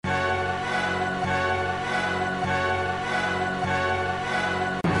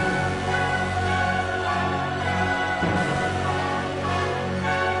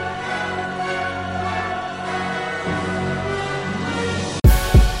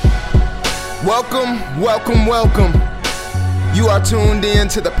Welcome, welcome, welcome. You are tuned in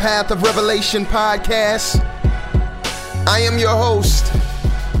to the Path of Revelation podcast. I am your host,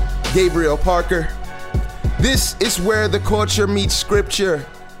 Gabriel Parker. This is where the culture meets scripture.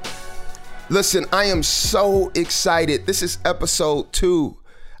 Listen, I am so excited. This is episode 2.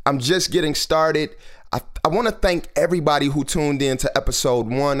 I'm just getting started. I want to thank everybody who tuned in to episode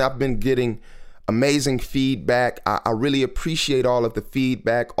 1. I've been getting amazing feedback. I really appreciate all of the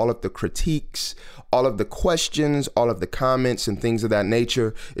feedback, all of the critiques, all of the questions, all of the comments and things of that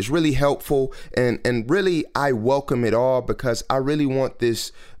nature. It's really helpful. And really, I welcome it all because I really want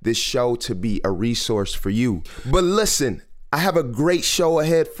this show to be a resource for you. But listen, I have a great show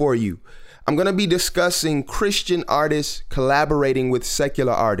ahead for you. I'm going to be discussing Christian artists collaborating with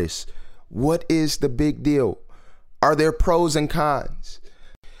secular artists. What is the big deal? Are there pros and cons?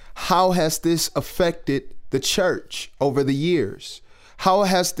 How has this affected the church over the years? How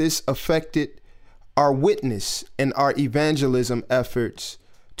has this affected our witness and our evangelism efforts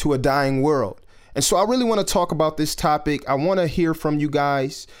to a dying world? And so I really want to talk about this topic. I want to hear from you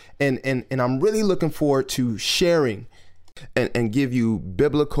guys, and I'm really looking forward to sharing and give you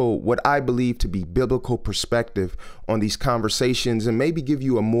what I believe to be biblical perspective on these conversations, and maybe give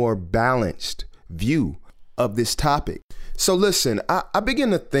you a more balanced view of this topic. So listen, I begin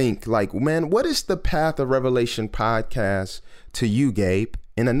to think like, man, what is the Path of Revelation podcast to you, Gabe,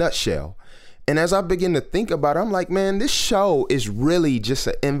 in a nutshell? And as I begin to think about it, I'm like, man, this show is really just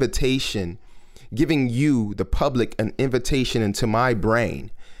an invitation, giving you, the public, an invitation into my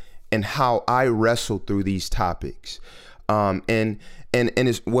brain and how I wrestle through these topics. And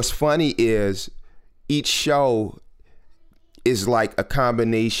what's funny is each show is like a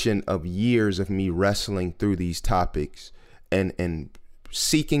combination of years of me wrestling through these topics and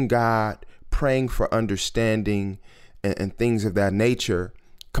seeking God, praying for understanding and things of that nature,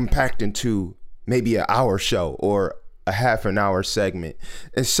 compact into maybe an hour show or a half an hour segment.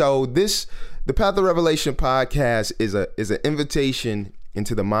 And so the Path of Revelation podcast is an invitation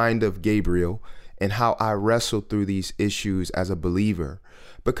into the mind of Gabriel and how I wrestle through these issues as a believer,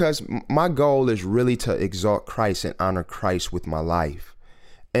 because my goal is really to exalt Christ and honor Christ with my life.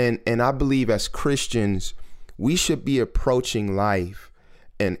 And I believe as Christians, we should be approaching life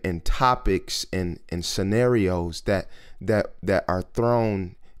and topics and scenarios that are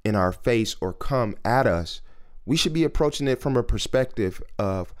thrown in our face or come at us. We should be approaching it from a perspective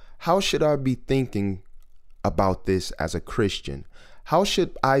of, how should I be thinking about this as a Christian? How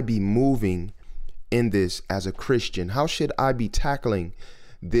should I be moving in this as a Christian? How should I be tackling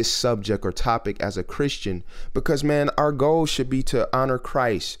this subject or topic as a Christian? Because, man, our goal should be to honor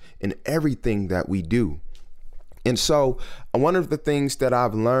Christ in everything that we do. And so one of the things that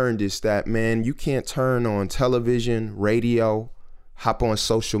I've learned is that, man, you can't turn on television, radio, hop on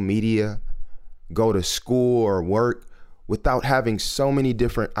social media, go to school or work without having so many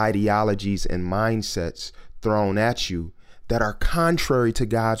different ideologies and mindsets thrown at you that are contrary to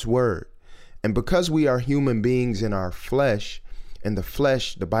God's word. And because we are human beings in our flesh, and the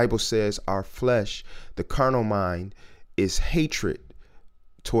flesh, the Bible says our flesh, the carnal mind, is hatred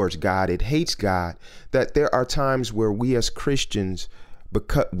towards God. It hates God. That there are times where we as Christians,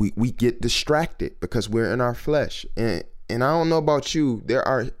 because we get distracted because we're in our flesh. And I don't know about you, there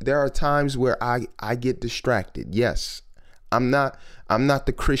are times where I get distracted. Yes. I'm not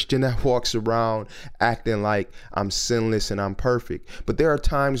the Christian that walks around acting like I'm sinless and I'm perfect. But there are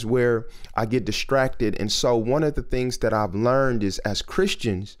times where I get distracted. And so one of the things that I've learned is, as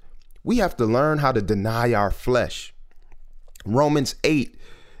Christians, we have to learn how to deny our flesh. Romans 8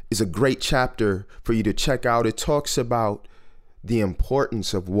 is a great chapter for you to check out. It talks about the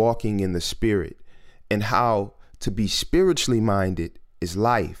importance of walking in the Spirit and how to be spiritually minded is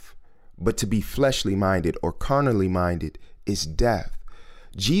life, but to be fleshly minded or carnally minded is death.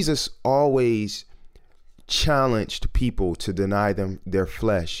 Jesus always challenged people to deny their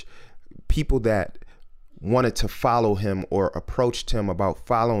flesh. People that wanted to follow him or approached him about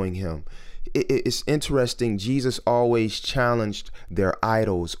following him. It's interesting. Jesus always challenged their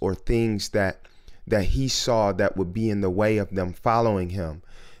idols or things that he saw that would be in the way of them following him.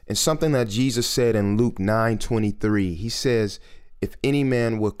 And something that Jesus said in Luke 9:23, he says, if any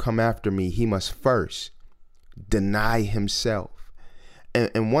man will come after me, he must first deny himself.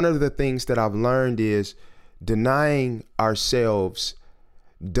 And one of the things that I've learned is denying ourselves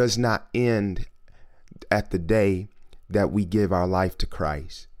does not end at the day that we give our life to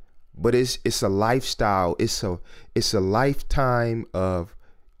Christ, but it's a lifestyle. It's a lifetime of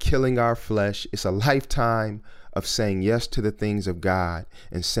killing our flesh. It's a lifetime of saying yes to the things of God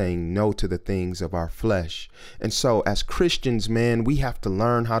and saying no to the things of our flesh. And so as Christians, man, we have to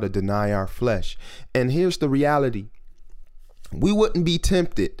learn how to deny our flesh. And here's the reality. We wouldn't be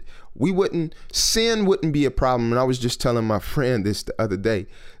tempted. Sin wouldn't be a problem. And I was just telling my friend this the other day.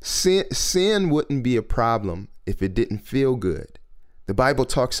 Sin wouldn't be a problem if it didn't feel good. The Bible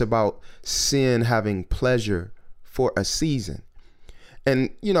talks about sin having pleasure for a season.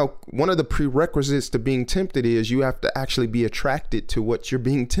 And, one of the prerequisites to being tempted is you have to actually be attracted to what you're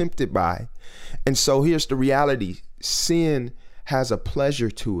being tempted by. And so here's the reality. Sin has a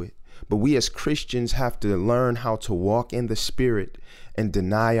pleasure to it. But we as Christians have to learn how to walk in the Spirit and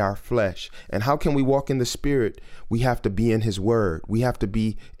deny our flesh. And how can we walk in the Spirit? We have to be in His Word. We have to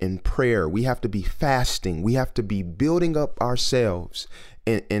be in prayer. We have to be fasting. We have to be building up ourselves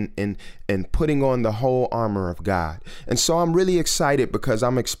and putting on the whole armor of God. And so I'm really excited because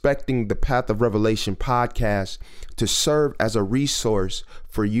I'm expecting the Path of Revelation podcast to serve as a resource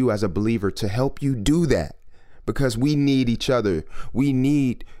for you as a believer to help you do that, because we need each other. We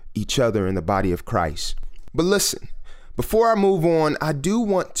need each other in the body of Christ. But listen, before I move on, I do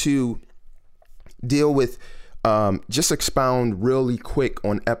want to deal with just expound really quick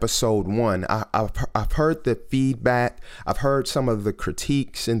on episode 1. I've heard the feedback. I've heard some of the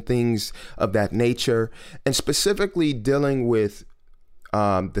critiques and things of that nature, and specifically dealing with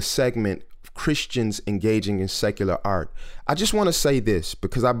the segment Christians engaging in secular art. I just want to say this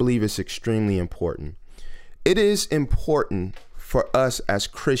because I believe it's extremely important. It is important for us as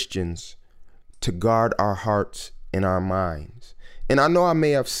Christians to guard our hearts and our minds. And I know I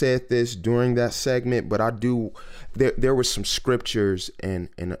may have said this during that segment, but there were some scriptures and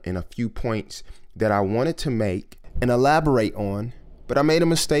a few points that I wanted to make and elaborate on, but I made a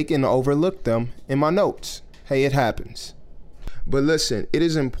mistake and overlooked them in my notes. Hey, it happens. But listen, it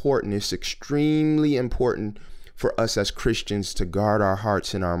is important. It's extremely important for us as Christians to guard our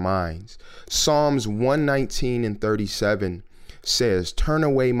hearts and our minds. Psalms 119:37 says, "Turn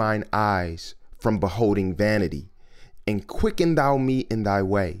away mine eyes from beholding vanity, and quicken thou me in thy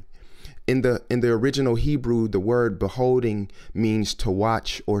way." In the original Hebrew, the word beholding means to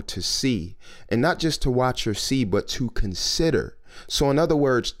watch or to see, and not just to watch or see, but to consider. So in other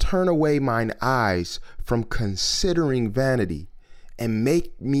words, turn away mine eyes from considering vanity and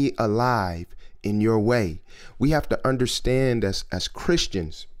make me alive in your way. We have to understand as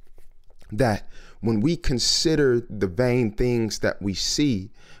Christians that when we consider the vain things that we see,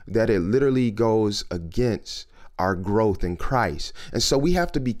 that it literally goes against our growth in Christ. And so we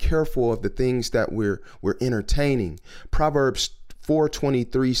have to be careful of the things that we're entertaining. Proverbs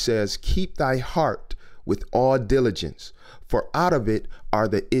 4:23 says, "Keep thy heart with all diligence, for out of it are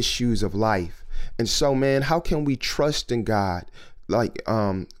the issues of life." And so, man, how can we trust in God? Like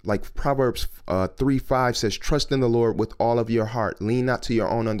Proverbs 3:5 says, "Trust in the Lord with all of your heart. Lean not to your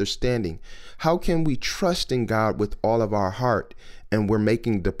own understanding." How can we trust in God with all of our heart and we're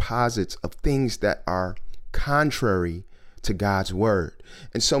making deposits of things that are contrary to God's word?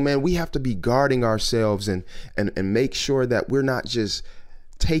 And so, man, we have to be guarding ourselves and make sure that we're not just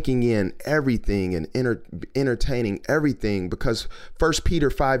taking in everything and entertaining everything, because 1 Peter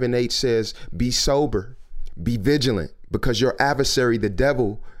 5:8 says, "Be sober, be vigilant, because your adversary, the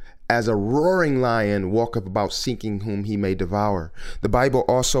devil, as a roaring lion, walketh about seeking whom he may devour." The Bible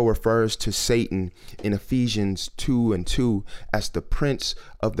also refers to Satan in Ephesians 2:2 as the prince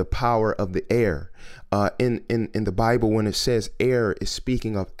of the power of the air. In the Bible, when it says air, is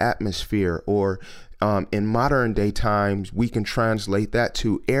speaking of atmosphere, or in modern day times, we can translate that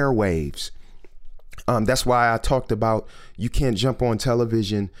to airwaves. That's why I talked about you can't jump on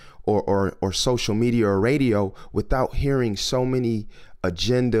television or social media or radio without hearing so many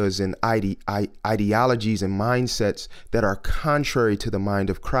agendas and ideologies and mindsets that are contrary to the mind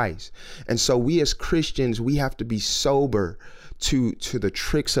of Christ. And so we as Christians, we have to be sober to the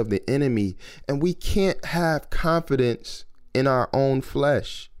tricks of the enemy, and we can't have confidence in our own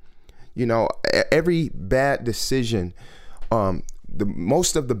flesh. Every bad decision,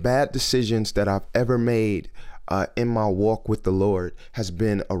 most of the bad decisions that I've ever made in my walk with the Lord has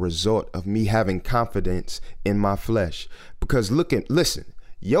been a result of me having confidence in my flesh. Because listen,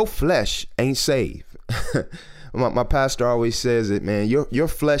 your flesh ain't saved. My pastor always says it, man, your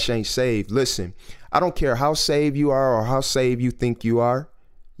flesh ain't saved. Listen, I don't care how saved you are or how saved you think you are.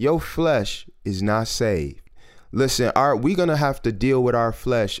 Your flesh is not saved. Listen, we're going to have to deal with our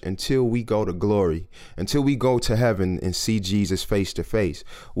flesh until we go to glory, until we go to heaven and see Jesus face to face.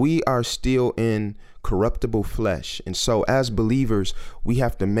 We are still in corruptible flesh. And so as believers, we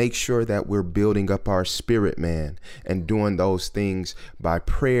have to make sure that we're building up our spirit, man, and doing those things by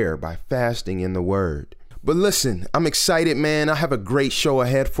prayer, by fasting in the word. But listen, I'm excited, man. I have a great show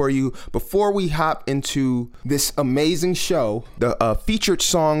ahead for you. Before we hop into this amazing show, the featured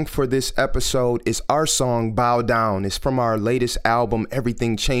song for this episode is our song, Bow Down. It's from our latest album,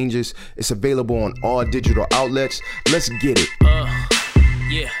 Everything Changes. It's available on all digital outlets. Let's get it.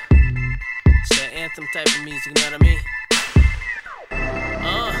 Yeah. It's that anthem type of music, you know what I mean?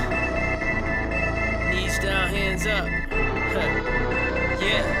 Knees down, hands up.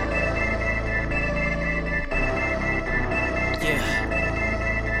 Yeah.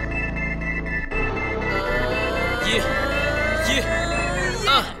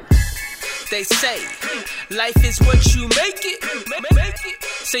 They say life is what you make it.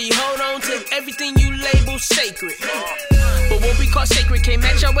 So you hold on to everything you label sacred. But what we call sacred can't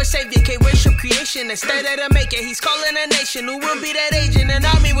match our savior. Can't worship creation instead of the maker. He's calling a nation who will be that agent. An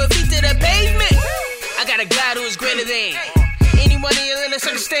army with feet to the pavement. I got a God who is greater than anyone in your lineage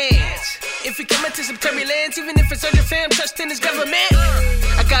understands. If we come into some turbulence, even if it's urgent, fam, trust in his government.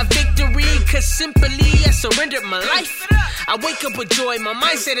 I got victory, cause simply I surrendered my life. I wake up with joy, my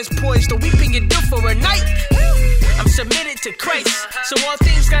mindset is poised. The weeping endure for a night. I'm submitted to Christ, so all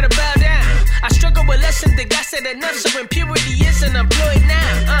things gotta bow down. I struggle with less than God said enough, so impurity isn't employed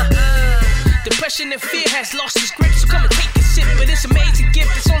now. Depression and fear has lost its grip, so come and take a sip. But this amazing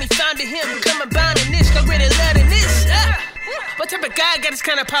gift that's only found in him. Come and bound in this, no greater love than this. What type of God got this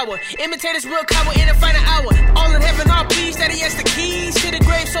kind of power? Imitators will cower in a final hour. All in heaven, all pleased that he has the keys to the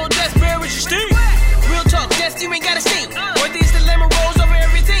grave, so death bear with your sting. Real talk, death you ain't gotta sing. Worthy is the lemon rolls over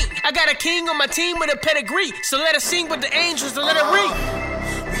everything. I got a king on my team with a pedigree, so let us sing with the angels and let it ring.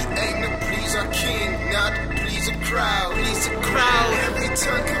 We aim to please our king, not please a crowd. Please a crowd. Every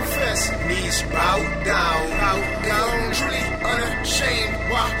tongue confess, knees bow down. Bow down. Truly unashamed,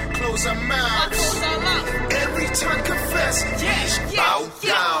 while close our mouths. Every tongue confess, knees bow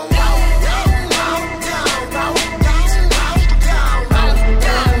down. Bow down, bow down, bow down, bow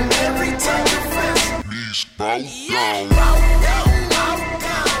down. Every tongue confess, knees bow down. Bow down, bow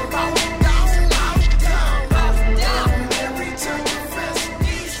down, bow down, bow down. Every tongue confess,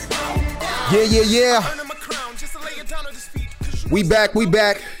 knees bow down. Yeah. We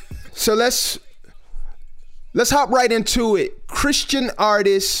back. So let's hop right into it. Christian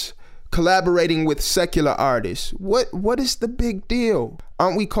artists collaborating with secular artists. What is the big deal?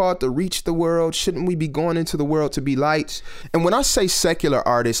 Aren't we called to reach the world? Shouldn't we be going into the world to be lights? And when I say secular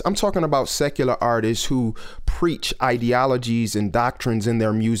artists, I'm talking about secular artists who preach ideologies and doctrines in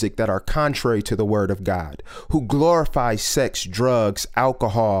their music that are contrary to the word of God, who glorify sex, drugs,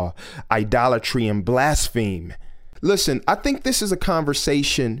 alcohol, idolatry, and blaspheme. Listen, I think this is a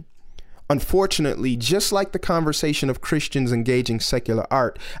conversation, unfortunately, just like the conversation of Christians engaging secular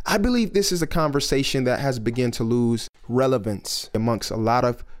art. I believe this is a conversation that has begun to lose relevance amongst a lot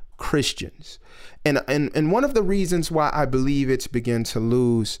of Christians. And one of the reasons why I believe it's begun to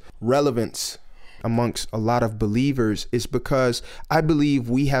lose relevance amongst a lot of believers is because I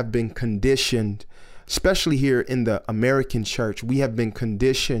believe we have been conditioned, especially here in the American church, we have been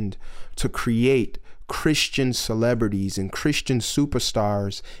conditioned to create Christian celebrities and Christian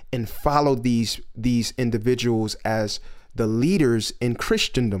superstars and follow these individuals as the leaders in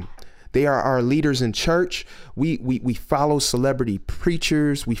Christendom. They are our leaders in church. We follow celebrity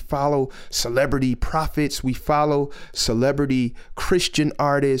preachers. We follow celebrity prophets. We follow celebrity Christian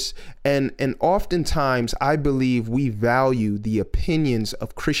artists. And oftentimes I believe we value the opinions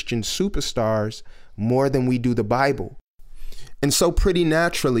of Christian superstars more than we do the Bible. And so pretty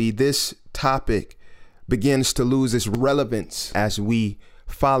naturally, this topic begins to lose its relevance as we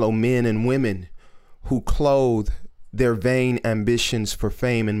follow men and women who clothe their vain ambitions for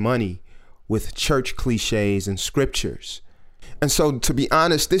fame and money with church cliches and scriptures. And so, to be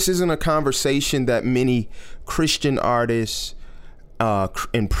honest, this isn't a conversation that many Christian artists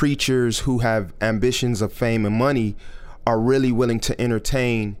and preachers who have ambitions of fame and money are really willing to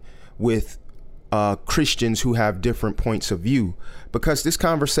entertain with Christians who have different points of view, because this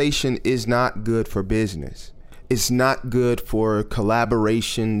conversation is not good for business. It's not good for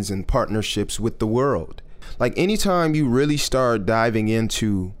collaborations and partnerships with the world. Like anytime you really start diving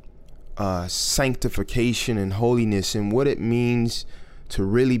into sanctification and holiness and what it means to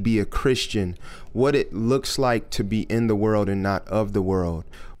really be a Christian, what it looks like to be in the world and not of the world,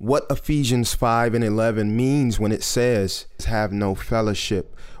 what Ephesians 5:11 means when it says, have no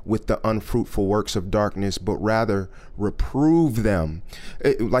fellowship with the unfruitful works of darkness, but rather reprove them.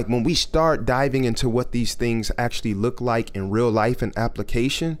 Like when we start diving into what these things actually look like in real life and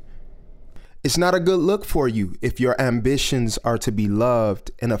application, it's not a good look for you if your ambitions are to be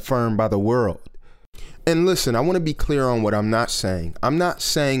loved and affirmed by the world. And listen, I want to be clear on what I'm not saying. I'm not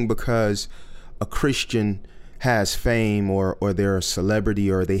saying because a Christian has fame or they're a celebrity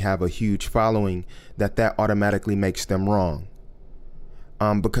or they have a huge following, that automatically makes them wrong.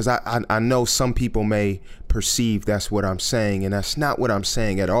 Because I know some people may perceive that's what I'm saying, and that's not what I'm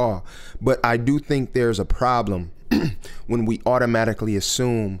saying at all. But I do think there's a problem when we automatically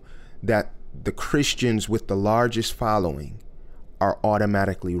assume that the Christians with the largest following are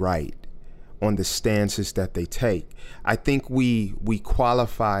automatically right on the stances that they take. I think we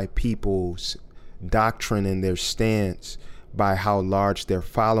qualify people's doctrine and their stance by how large their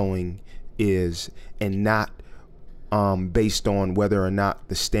following is, and not based on whether or not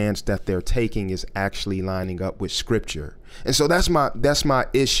the stance that they're taking is actually lining up with Scripture. And so that's my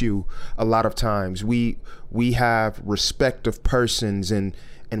issue. A lot of times we have respect of persons and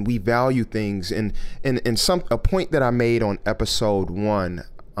we value things, and a point that I made on episode 1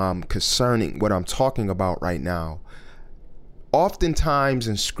 concerning what I'm talking about right now. Oftentimes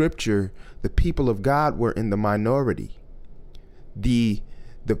in Scripture, the people of God were in the minority. The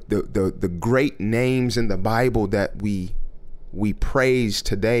great names in the Bible that we praise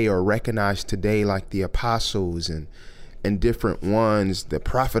today or recognize today, like the apostles and different ones, the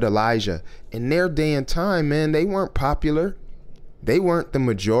prophet Elijah, in their day and time, man, they weren't popular. They weren't the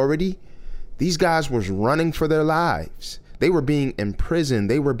majority. These guys was running for their lives. They were being imprisoned.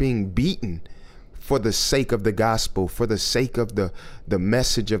 They were being beaten for the sake of the gospel, for the sake of the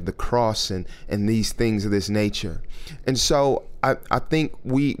message of the cross and these things of this nature. And so I think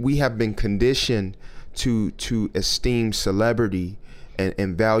we have been conditioned to esteem celebrity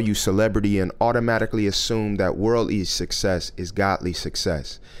and value celebrity and automatically assume that worldly success is godly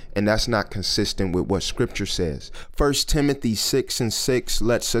success. And that's not consistent with what Scripture says. 1 Timothy 6:6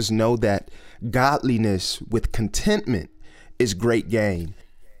 lets us know that godliness with contentment is great gain.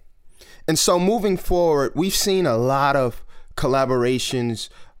 And so moving forward, we've seen a lot of collaborations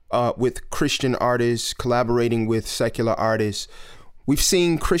with Christian artists collaborating with secular artists. We've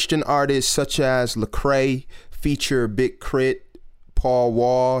seen Christian artists such as Lecrae feature Big Crit, Paul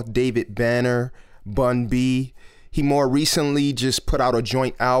Wall, David Banner, Bun B. He more recently just put out a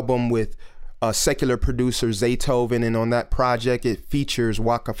joint album with secular producer Zaytoven, and on that project it features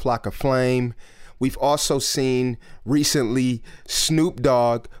Waka Flocka Flame. We've also seen recently Snoop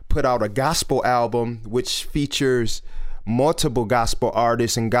Dogg put out a gospel album which features multiple gospel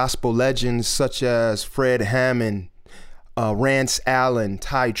artists and gospel legends such as Fred Hammond, Rance Allen,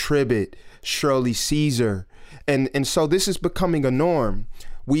 Ty Tribbett, Shirley Caesar. And so this is becoming a norm.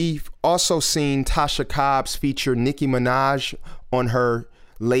 We've also seen Tasha Cobbs feature Nicki Minaj on her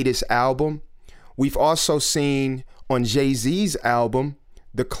latest album. We've also seen on Jay-Z's album,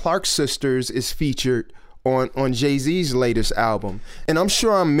 the Clark Sisters is featured on Jay-Z's latest album. And I'm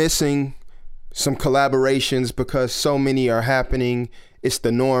sure I'm missing some collaborations because so many are happening. It's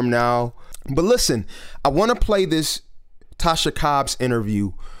the norm now. But listen, I want to play this Tasha Cobbs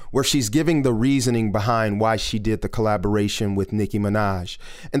interview where she's giving the reasoning behind why she did the collaboration with Nicki Minaj.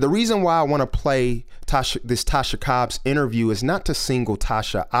 And the reason why I want to play this Tasha Cobbs interview is not to single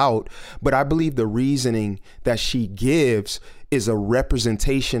Tasha out, but I believe the reasoning that she gives is a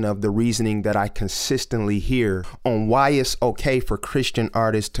representation of the reasoning that I consistently hear on why it's okay for Christian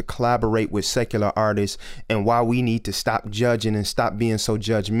artists to collaborate with secular artists and why we need to stop judging and stop being so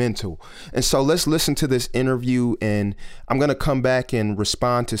judgmental. And so let's listen to this interview, and I'm going to come back and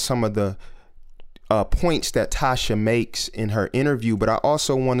respond to some of the points that Tasha makes in her interview, but I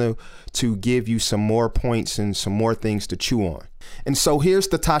also want to give you some more points and some more things to chew on. And so here's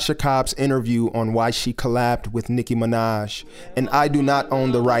the Tasha Cobbs interview on why she collabed with Nicki Minaj, and I do not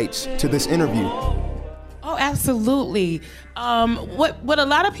own the rights to this interview. Oh, absolutely. What a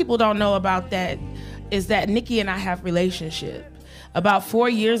lot of people don't know about that is that Nicki and I have relationship. About 4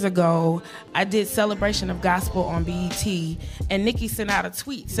 years ago, I did Celebration of Gospel on BET, and Nicki sent out a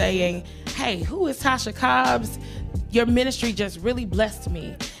tweet saying, "Hey, who is Tasha Cobbs? Your ministry just really blessed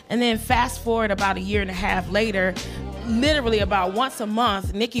me." And then fast forward about a year and a half later, literally about once a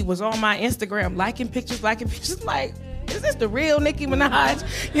month, Nicki was on my Instagram liking pictures, like, is this the real Nicki Minaj?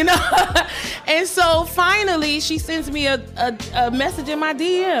 You know? And so finally, she sends me a message in my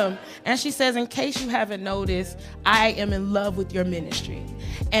DM. And she says, "In case you haven't noticed, I am in love with your ministry."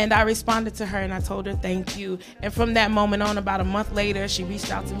 And I responded to her and I told her thank you. And from that moment on, about a month later, she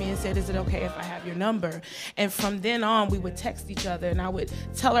reached out to me and said, "Is it okay if I have your number?" And from then on, we would text each other and I would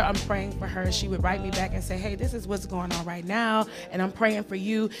tell her I'm praying for her. She would write me back and say, "Hey, this is what's going on right now, and I'm praying for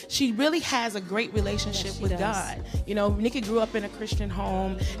you." She really has a great relationship with God. You know, Nicki grew up in a Christian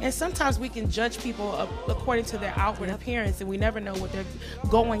home, and sometimes we can judge people according to their outward appearance, and we never know what they're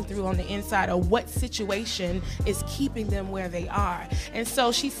going through on the inside or what situation is keeping them where they are. And so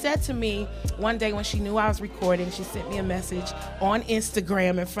so she said to me one day when she knew I was recording, she sent me a message on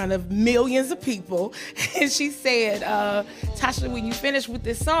Instagram in front of millions of people. And she said, Tasha, when you finish with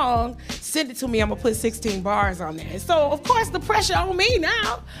this song, send it to me. I'm going to put 16 bars on there. And so, of course, the pressure on me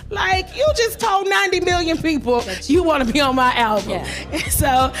now. Like, you just told 90 million people you want to be on my album. Yeah.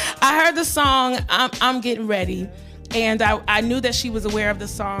 So I heard the song, I'm Getting Ready. And I knew that she was aware of the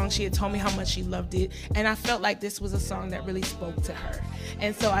song. She had told me how much she loved it. And I felt like this was a song that really spoke to her.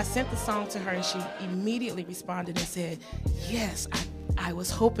 And so I sent the song to her, and she immediately responded and said, yes, I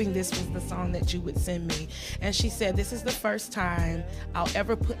was hoping this was the song that you would send me. And she said, this is the first time I've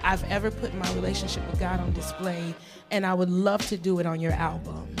ever put my relationship with God on display, and I would love to do it on your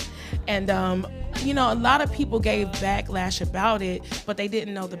album. And, you know, a lot of people gave backlash about it, but they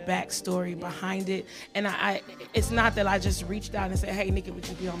didn't know the backstory behind it. And it's not that I just reached out and said, hey, Nikki, would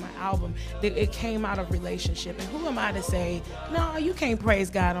you be on my album? It came out of relationship. And who am I to say, no, you can't praise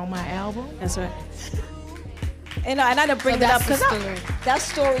God on my album? That's right. And I had to bring it up because that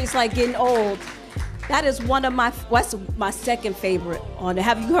story is like getting old. That is one of what's my second favorite on it.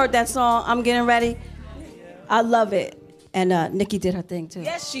 Have you heard that song, I'm Getting Ready? I love it. And Nikki did her thing, too.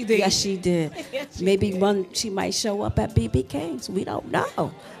 Yes, she did. Yes, she did. Yes, she Maybe did. one she might show up at BB King's. We don't know.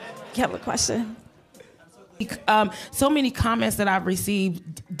 You have a question? So many comments that I've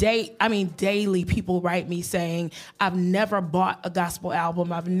received daily, people write me saying, I've never bought a gospel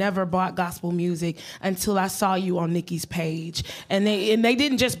album. I've never bought gospel music until I saw you on Nikki's page. And they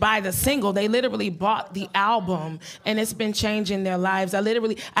didn't just buy the single, they literally bought the album, and it's been changing their lives. I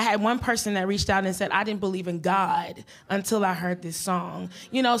had one person that reached out and said, I didn't believe in God until I heard this song.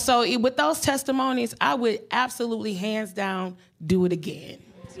 You know, so with those testimonies, I would absolutely, hands down, do it again.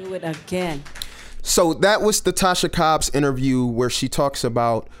 Do it again. So that was the Tasha Cobbs interview where she talks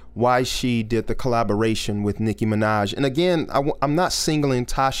about why she did the collaboration with Nicki Minaj. And again, I'm not singling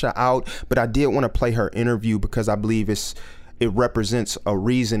Tasha out, but I did want to play her interview because I believe it represents a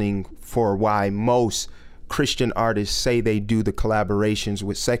reasoning for why most Christian artists say they do the collaborations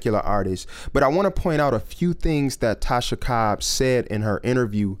with secular artists. But I want to point out a few things that Tasha Cobbs said in her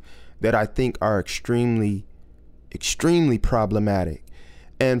interview that I think are extremely, extremely problematic.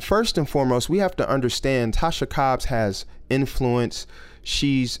 And first and foremost, we have to understand Tasha Cobbs has influence.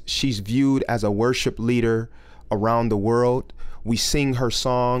 She's viewed as a worship leader around the world. We sing her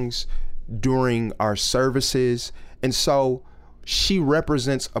songs during our services. And so she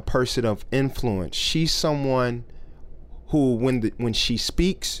represents a person of influence. She's someone who, when she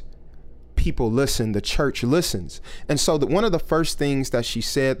speaks, people listen, the church listens. And so one of the first things that she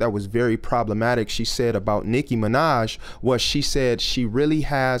said that was very problematic, she said about Nicki Minaj, was she said she really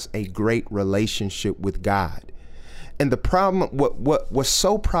has a great relationship with God. And the problem, what was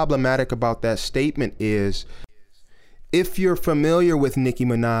so problematic about that statement is, if you're familiar with Nicki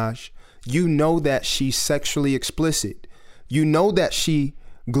Minaj, you know that she's sexually explicit. You know that she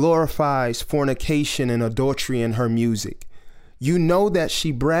glorifies fornication and adultery in her music. You know that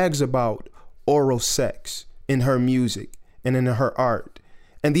she brags about oral sex in her music and in her art.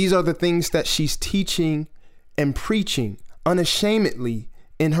 And these are the things that she's teaching and preaching unashamedly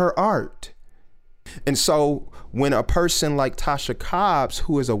in her art. And so when a person like Tasha Cobbs,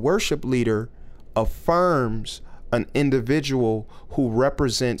 who is a worship leader, affirms an individual who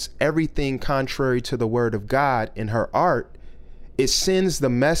represents everything contrary to the word of God in her art, it sends the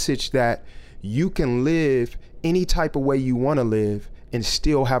message that you can live any type of way you want to live and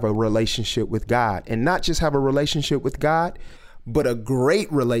still have a relationship with God. And not just have a relationship with God, but a great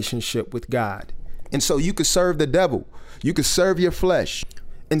relationship with God. And so you could serve the devil, you could serve your flesh,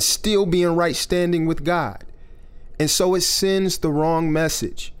 and still be in right standing with God. And so it sends the wrong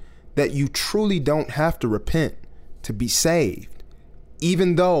message that you truly don't have to repent to be saved.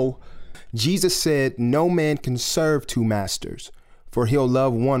 Even though Jesus said no man can serve two masters, for he'll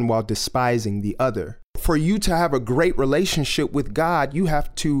love one while despising the other. For you to have a great relationship with God, you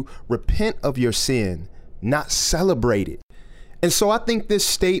have to repent of your sin, not celebrate it. And so I think this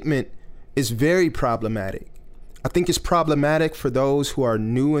statement is very problematic. I think it's problematic for those who are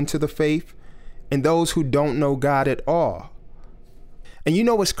new into the faith and those who don't know God at all. And you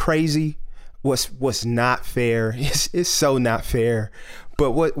know what's crazy? What's not fair? It's so not fair.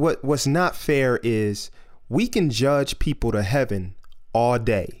 But what's not fair is we can judge people to heaven all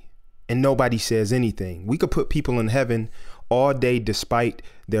day and nobody says anything. We could put people in heaven all day despite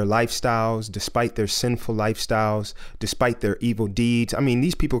their lifestyles, despite their sinful lifestyles, despite their evil deeds. I mean,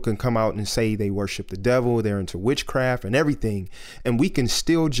 these people can come out and say they worship the devil, they're into witchcraft and everything, and we can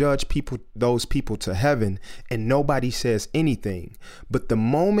still judge those people to heaven, and nobody says anything. But the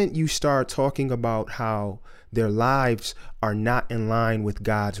moment you start talking about how their lives are not in line with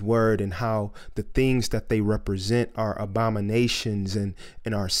God's word and how the things that they represent are abominations and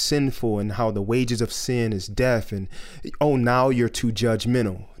are sinful, and how the wages of sin is death, and now you're too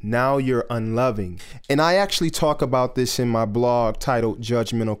judgmental. Now you're unloving. And I actually talk about this in my blog titled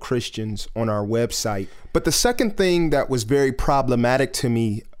Judgmental Christians on our website. But the second thing that was very problematic to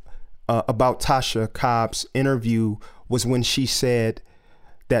me about Tasha Cobb's interview was when she said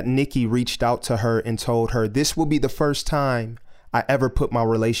that Nicki reached out to her and told her, "This will be the first time I ever put my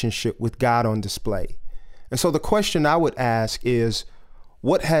relationship with God on display." And so the question I would ask is,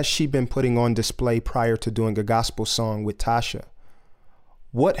 what has she been putting on display prior to doing a gospel song with Tasha?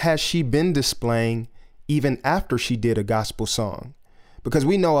 What has she been displaying even after she did a gospel song? Because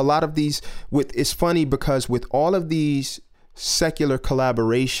we know a lot of these, it's funny because with all of these secular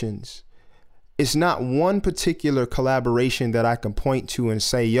collaborations, it's not one particular collaboration that I can point to and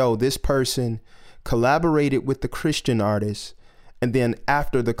say, yo, this person collaborated with the Christian artist, and then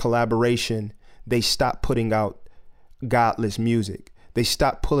after the collaboration, they stopped putting out godless music. They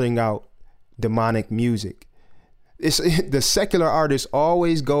stopped putting out demonic music. The secular artist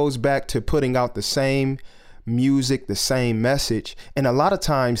always goes back to putting out the same music, the same message, and a lot of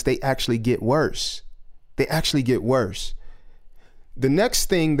times they actually get worse. They actually get worse. The next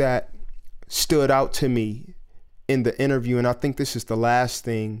thing that stood out to me in the interview, and I think this is the last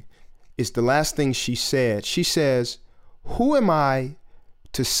thing she said. She says, "Who am I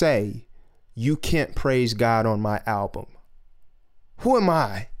to say you can't praise God on my album? Who am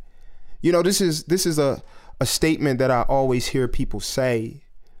I?" You know, this is a statement that I always hear people say,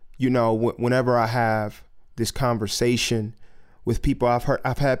 you know, whenever I have this conversation with people.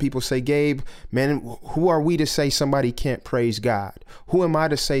 I've had people say, "Gabe, man, who are we to say somebody can't praise God? Who am I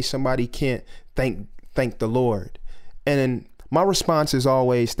to say somebody can't thank the Lord?" And my response is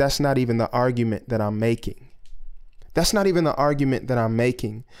always, that's not even the argument that I'm making. That's not even the argument that I'm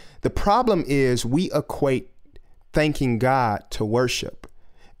making. The problem is we equate thanking God to worship.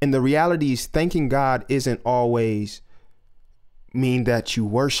 And the reality is thanking God isn't always mean that you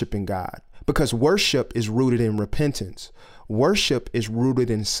worshiping God, because worship is rooted in repentance. Worship is rooted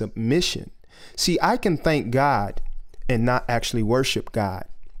in submission. See, I can thank God and not actually worship God.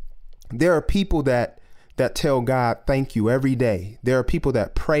 There are people that tell God thank you every day. There are people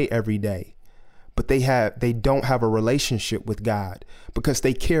that pray every day, but they don't have a relationship with God because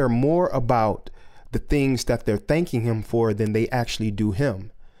they care more about the things that they're thanking him for than they actually do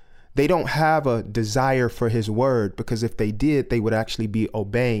him. They don't have a desire for his word, because if they did, they would actually be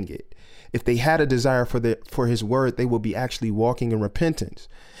obeying it. If they had a desire for his word, they would be actually walking in repentance.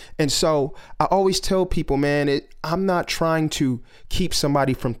 And so I always tell people, man, I'm not trying to keep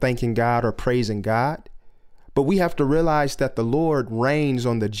somebody from thanking God or praising God, but we have to realize that the Lord reigns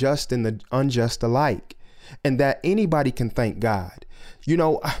on the just and the unjust alike, and that anybody can thank God. You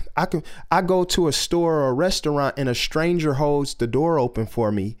know, I go to a store or a restaurant and a stranger holds the door open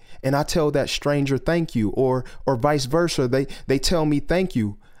for me, and I tell that stranger thank you, or vice versa. They tell me thank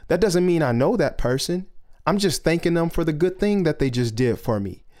you. That doesn't mean I know that person. I'm just thanking them for the good thing that they just did for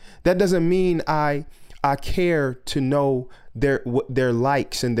me. That doesn't mean I care to know their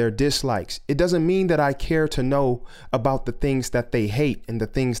likes and their dislikes. It doesn't mean that I care to know about the things that they hate and the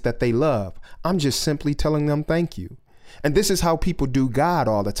things that they love. I'm just simply telling them thank you. And this is how people do God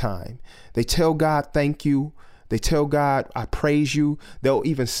all the time. They tell God thank you. They tell God, I praise you. They'll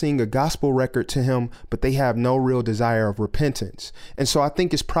even sing a gospel record to him, but they have no real desire of repentance. And so I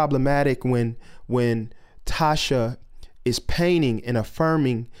think it's problematic when Tasha is painting and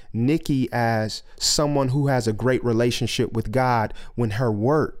affirming Nicki as someone who has a great relationship with God when her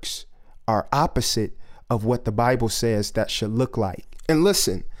works are opposite of what the Bible says that should look like. And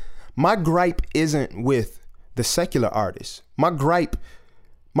listen, my gripe isn't with the secular artists. My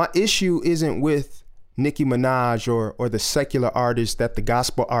issue isn't with Nicki Minaj or the secular artists that the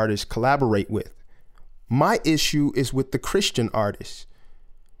gospel artists collaborate with. My issue is with the Christian artists.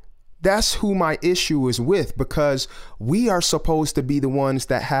 That's who my issue is with, because we are supposed to be the ones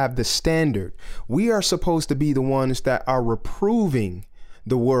that have the standard. We are supposed to be the ones that are reproving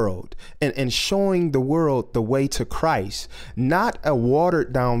the world and showing the world the way to Christ, not a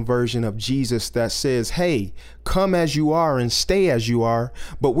watered down version of Jesus that says, hey, come as you are and stay as you are.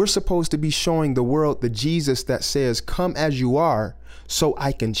 But we're supposed to be showing the world the Jesus that says, come as you are so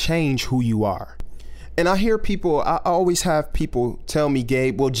I can change who you are. And I always have people tell me,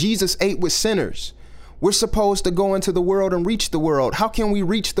 Gabe, well, Jesus ate with sinners. We're supposed to go into the world and reach the world. How can we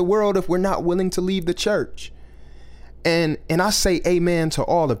reach the world if we're not willing to leave the church? And I say amen to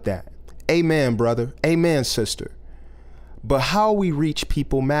all of that. Amen, brother. Amen, sister. But how we reach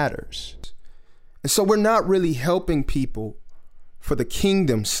people matters. And so we're not really helping people for the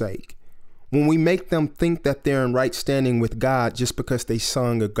kingdom's sake when we make them think that they're in right standing with God just because they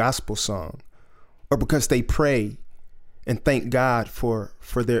sung a gospel song or because they pray and thank God for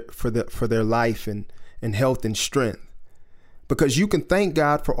their life and health and strength. Because you can thank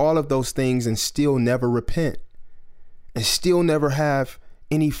God for all of those things and still never repent and still never have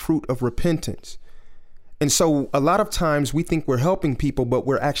any fruit of repentance. And so a lot of times we think we're helping people, but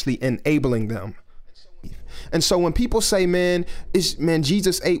we're actually enabling them. And so when people say, man,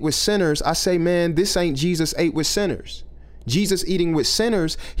 Jesus ate with sinners, I say, man, this ain't Jesus ate with sinners. Jesus eating with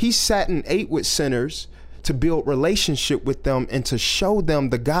sinners, he sat and ate with sinners to build relationship with them and to show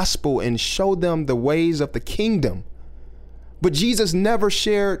them the gospel and show them the ways of the kingdom. But Jesus never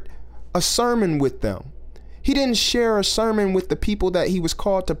shared a sermon with them. He didn't share a sermon with the people that he was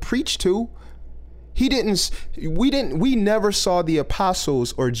called to preach to. We never saw the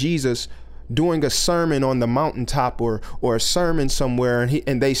apostles or Jesus doing a sermon on the mountaintop or a sermon somewhere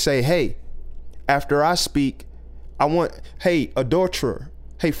and they say, hey, after I speak, hey, adulterer,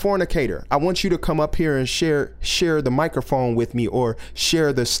 hey, fornicator, I want you to come up here and share the microphone with me or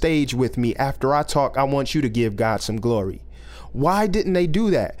share the stage with me. After I talk, I want you to give God some glory. Why didn't they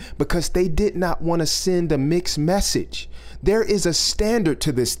do that? Because they did not want to send a mixed message. There is a standard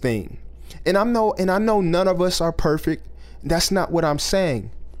to this thing. And I know none of us are perfect. That's not what I'm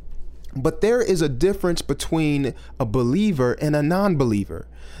saying. But there is a difference between a believer and a non-believer.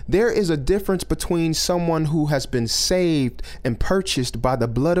 There is a difference between someone who has been saved and purchased by the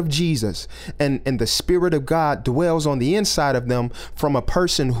blood of Jesus and the Spirit of God dwells on the inside of them from a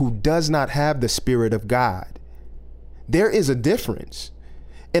person who does not have the Spirit of God. There is a difference.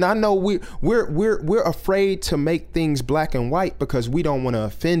 And I know we're afraid to make things black and white because we don't want to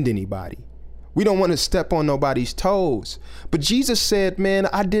offend anybody. We don't want to step on nobody's toes. But Jesus said, man,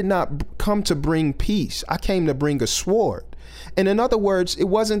 I did not come to bring peace. I came to bring a sword. And in other words, it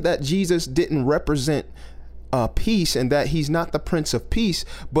wasn't that Jesus didn't represent peace and that he's not the Prince of Peace,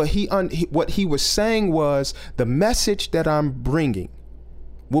 but what he was saying was the message that I'm bringing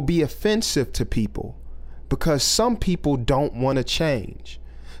will be offensive to people because some people don't want to change.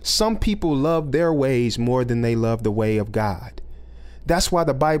 Some people love their ways more than they love the way of God. That's why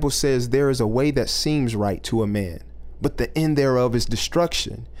the Bible says there is a way that seems right to a man, but the end thereof is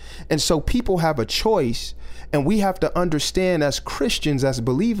destruction. And so people have a choice, and we have to understand as Christians, as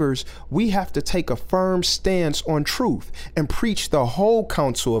believers, we have to take a firm stance on truth and preach the whole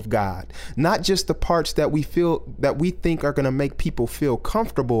counsel of God, not just the parts that we think are going to make people feel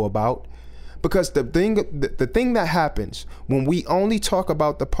comfortable about. Because the thing that happens when we only talk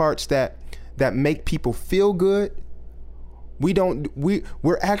about the parts that make people feel good,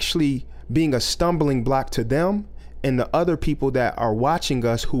 we're actually being a stumbling block to them and the other people that are watching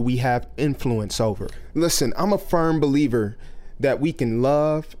us who we have influence over. Listen, I'm a firm believer that we can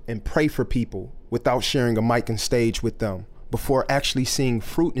love and pray for people without sharing a mic and stage with them before actually seeing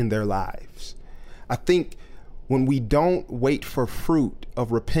fruit in their lives. I think when we don't wait for fruit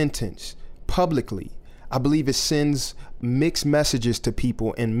of repentance publicly, I believe it sends mixed messages to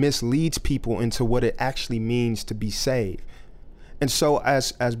people and misleads people into what it actually means to be saved. And so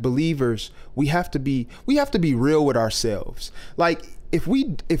as believers, we have to be real with ourselves. Like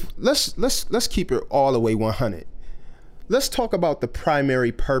let's keep it all the way 100. Let's talk about the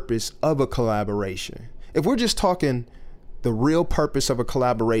primary purpose of a collaboration. If we're just talking the real purpose of a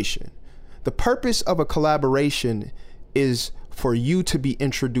collaboration, the purpose of a collaboration is for you to be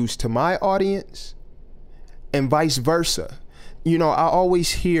introduced to my audience and vice versa. You know, I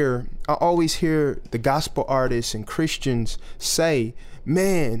always hear the gospel artists and Christians say,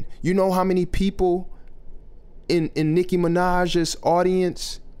 man, you know how many people in Nicki Minaj's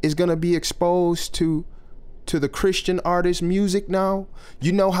audience is going to be exposed to the Christian artist music now?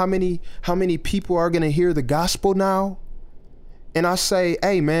 You know how many people are going to hear the gospel now? And I say,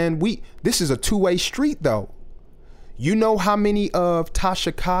 hey man, this is a two-way street though. You know how many of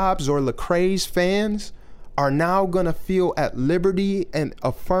Tasha Cobb's or Lecrae's fans are now going to feel at liberty and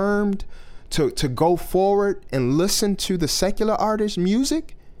affirmed to go forward and listen to the secular artist's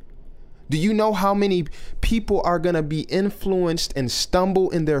music? Do you know how many people are going to be influenced and stumble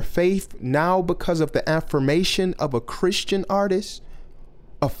in their faith now because of the affirmation of a Christian artist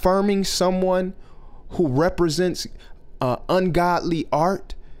affirming someone who represents ungodly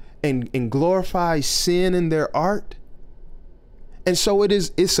art and glorifies sin in their art. And so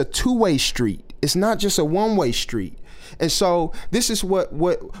it's a two-way street. It's not just a one-way street. And so this is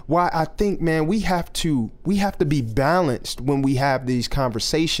why I think, man, we have to be balanced when we have these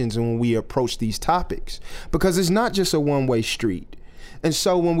conversations and when we approach these topics, because it's not just a one-way street. And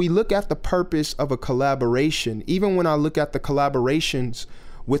so when we look at the purpose of a collaboration, even when I look at the collaborations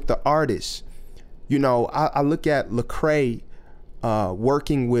with the artists, you know, I look at Lecrae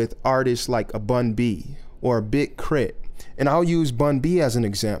working with artists like a Bun B or a Big Crit. And I'll use Bun B as an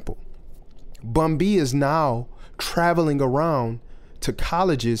example. Bun B is now traveling around to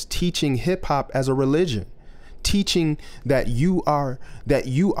colleges teaching hip hop as a religion, teaching that you are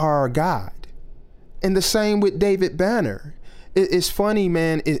a God. And the same with David Banner. It's funny,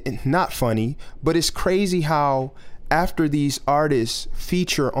 man. Not funny, but it's crazy how after these artists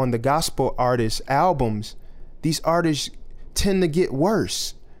feature on the gospel artists albums, these artists tend to get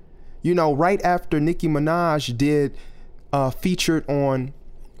worse. You know, right after Nicki Minaj did featured on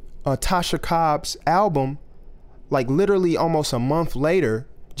Tasha Cobb's album, like literally almost a month later,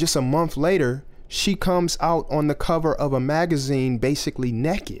 she comes out on the cover of a magazine basically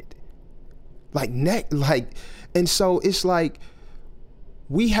naked. And so it's like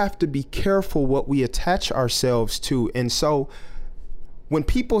we have to be careful what we attach ourselves to. And so when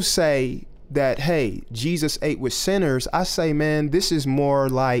people say that, hey, Jesus ate with sinners, I say, man, this is more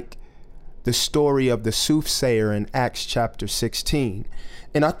like the story of the soothsayer in Acts chapter 16.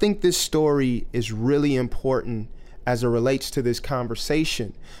 And I think this story is really important as it relates to this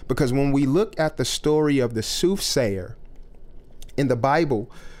conversation, because when we look at the story of the soothsayer in the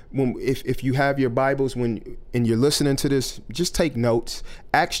Bible, if you have your Bibles and you're listening to this, just take notes.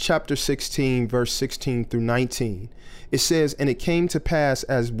 Acts chapter 16, verse 16 through 19. It says, "And it came to pass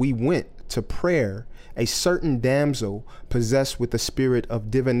as we went to prayer, a certain damsel possessed with the spirit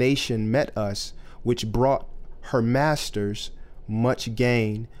of divination met us, which brought her masters much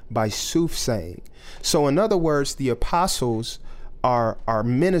gain by soothsaying." So in other words, the apostles are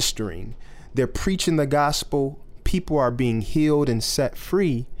ministering. They're preaching the gospel. People are being healed and set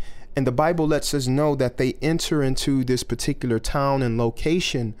free. And the Bible lets us know that they enter into this particular town and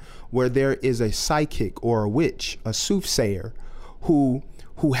location where there is a psychic or a witch, a soothsayer, who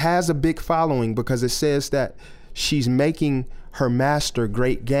has a big following, because it says that she's making her master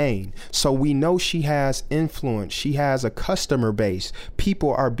great gain. So we know she has influence. She has a customer base.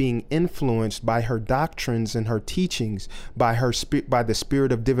 People are being influenced by her doctrines and her teachings, by the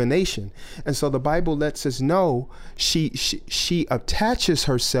spirit of divination. And so the Bible lets us know she attaches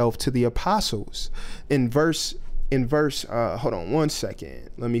herself to the apostles. In verse, hold on one second.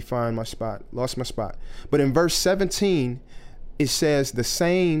 Let me find my spot. Lost my spot. But in verse 17, it says, "The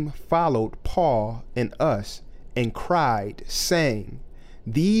same followed Paul and us, and cried, saying,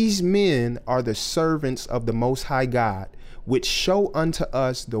 These men are the servants of the Most High God, which show unto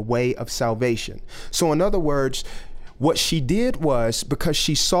us the way of salvation." So in other words, what she did was, because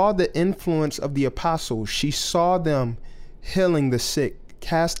she saw the influence of the apostles, she saw them healing the sick,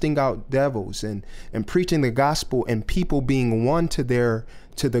 casting out devils, and preaching the gospel, and people being won to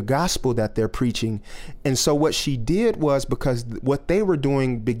the gospel that they're preaching. And so what she did was, because what they were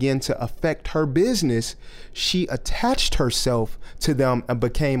doing began to affect her business, she attached herself to them and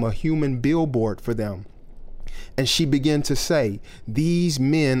became a human billboard for them. And she began to say, "These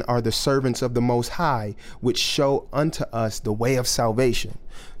men are the servants of the Most High, which show unto us the way of salvation."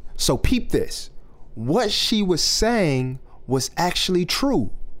 So peep this. What she was saying was actually true.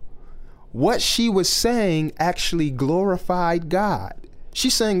 What she was saying actually glorified God.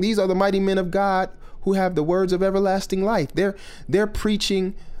 She's saying these are the mighty men of God who have the words of everlasting life. They're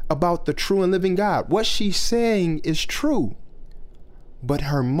preaching about the true and living God. What she's saying is true, but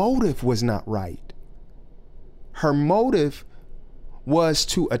her motive was not right. Her motive was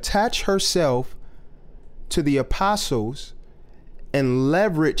to attach herself to the apostles and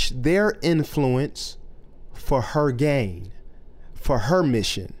leverage their influence for her gain, for her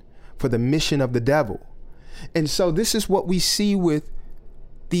mission, for the mission of the devil. And so this is what we see with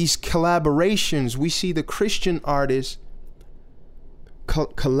these collaborations. We see the Christian artists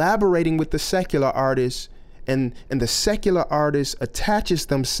collaborating with the secular artists, and the secular artist attaches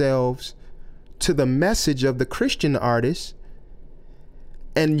themselves to the message of the Christian artists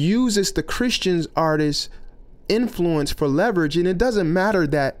and uses the Christian artist's influence for leverage. And it doesn't matter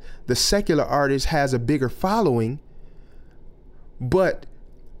that the secular artist has a bigger following, but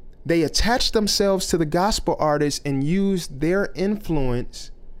they attach themselves to the gospel artists and use their influence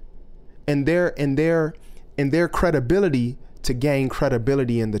and their credibility to gain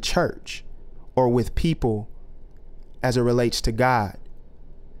credibility in the church or with people as it relates to God.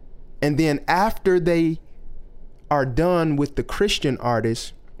 And then after they are done with the Christian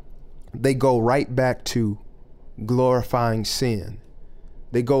artists, they go right back to glorifying sin.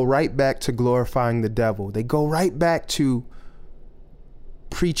 They go right back to glorifying the devil. They go right back to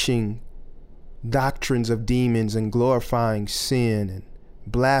preaching doctrines of demons and glorifying sin and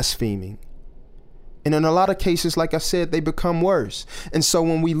blaspheming. And in a lot of cases, like I said, they become worse. And so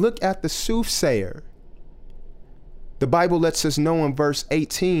when we look at the soothsayer, the Bible lets us know in verse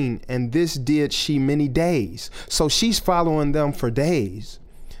 18, and this did she many days. So she's following them for days.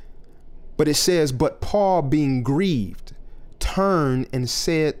 But it says, but Paul, being grieved, turned and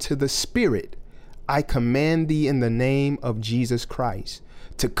said to the spirit, I command thee in the name of Jesus Christ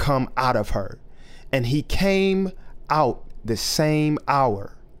to come out of her. And he came out the same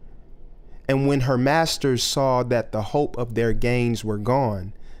hour. And when her masters saw that the hope of their gains were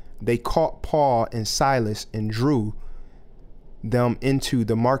gone, they caught Paul and Silas and drew them into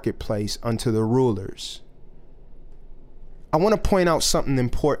the marketplace unto the rulers. I want to point out something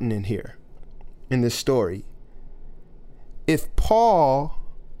important in here, in this story. If Paul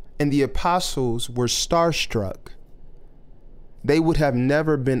and the apostles were starstruck, they would have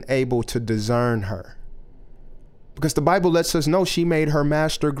never been able to discern her. Because the Bible lets us know she made her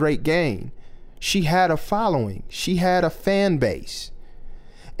master great gain. She had a following. She had a fan base.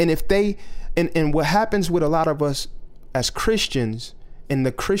 And if they, and what happens with a lot of us as Christians and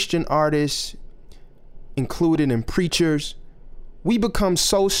the Christian artists included and preachers, we become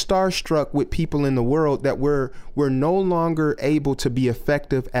so starstruck with people in the world that we're no longer able to be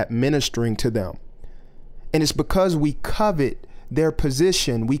effective at ministering to them. And it's because we covet their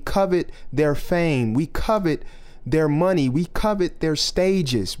position, we covet their fame, we covet their money, we covet their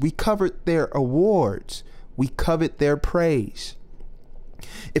stages, we covet their awards, we covet their praise.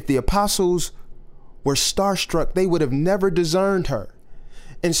 If the apostles were starstruck, they would have never discerned her.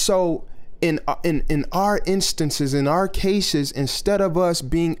 And so in our instances, in our cases, instead of us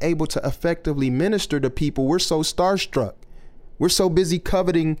being able to effectively minister to people, we're so starstruck. We're so busy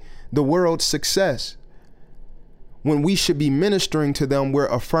coveting the world's success. When we should be ministering to them, we're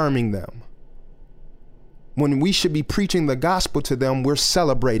affirming them. When we should be preaching the gospel to them, we're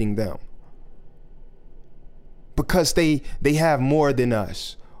celebrating them. Because they have more than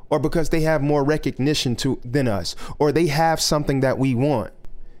us, or because they have more recognition than us, or they have something that we want.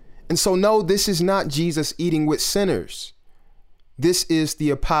 And so, no, this is not Jesus eating with sinners. This is the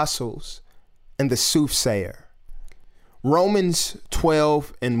apostles and the soothsayer. Romans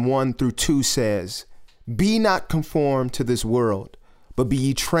 12:1-2 says, be not conformed to this world, but be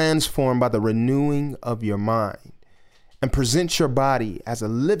ye transformed by the renewing of your mind, and present your body as a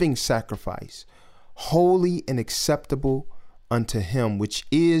living sacrifice, holy and acceptable unto him, which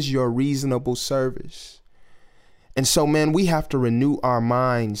is your reasonable service. And so, man, we have to renew our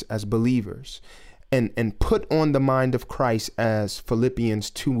minds as believers and put on the mind of Christ, as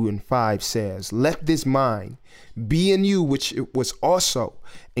Philippians 2:5 says, let this mind be in you, which it was also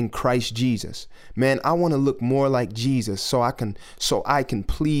in Christ Jesus. Man, I want to look more like Jesus so I can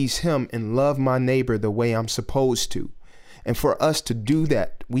please him and love my neighbor the way I'm supposed to. And for us to do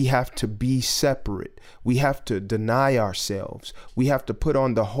that, we have to be separate. We have to deny ourselves. We have to put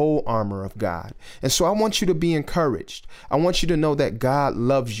on the whole armor of God. And so I want you to be encouraged. I want you to know that God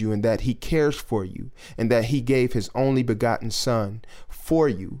loves you and that he cares for you and that he gave his only begotten son for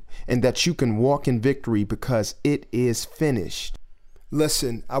you and that you can walk in victory because it is finished.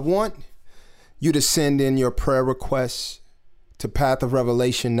 Listen, I want you to send in your prayer requests to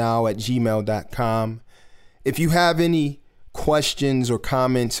pathofrevelationnow@gmail.com. If you have any questions or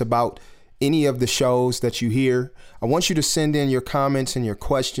comments about any of the shows that you hear, I want you to send in your comments and your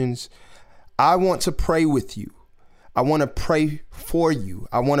questions. I want to pray with you. I want to pray for you.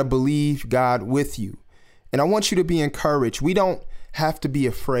 I want to believe God with you. And I want you to be encouraged. We don't have to be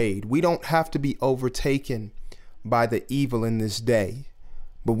afraid. We don't have to be overtaken by the evil in this day,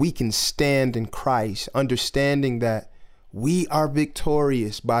 but we can stand in Christ, understanding that we are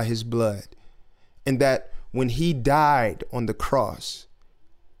victorious by his blood, and that when he died on the cross,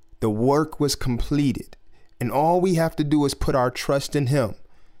 the work was completed, and all we have to do is put our trust in him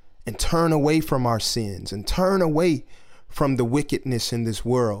and turn away from our sins and turn away from the wickedness in this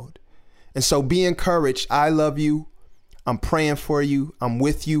world. And so be encouraged. I love you. I'm praying for you. I'm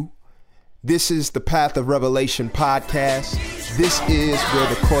with you. This is the Path of Revelation podcast. This is where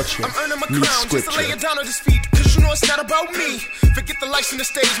the culture meets scripture. Cause you know it's not about me. Forget the lights on the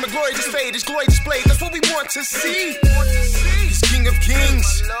stage. My glory just fade. His glory displayed. That's what we want to see. He's King of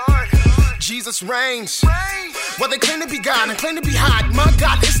Kings. Jesus reigns. Well, they claim to be God and claim to be hot. My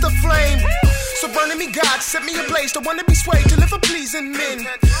God is the flame. So burning me God, set me ablaze, don't wanna be swayed to live for pleasing men.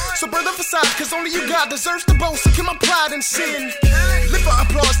 So burn the facade, cause only you God deserves the boast. So kill my pride and sin. Live for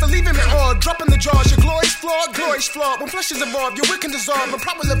applause, to leave him in awe, dropping the jaws. Your glory's flawed. When flesh is involved, your wit can dissolve. But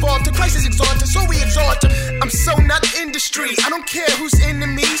pride will evolve till Christ is exalted, so we exalt him. I'm so not industry, I don't care who's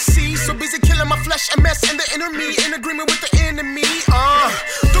enemy. See, so busy killing my flesh and mess and the inner me, in agreement with the enemy.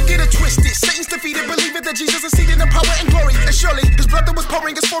 Don't get it twisted, Satan's defeated, believe it that Jesus is seated in power and glory. And surely his blood that was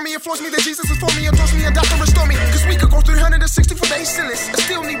pouring is for me, it floors me that Jesus is for me, adores me and died to restore me. Cause we could go 364 days sinless and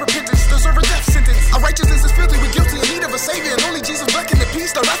still need repentance, deserve a death sentence. Our righteousness is filthy, we're guilty in need of a savior, and only Jesus black in the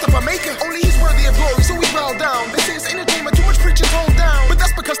peace, the wrath of our maker. Only he's worthy of glory, so we bow down. They say it's entertainment, too much preaching, hold down. But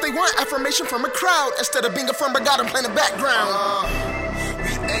that's because they want affirmation from a crowd instead of being affirmed by God and playing the background.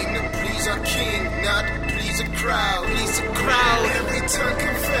 We aim to please our king, not please a crowd. Please a crowd. Every tongue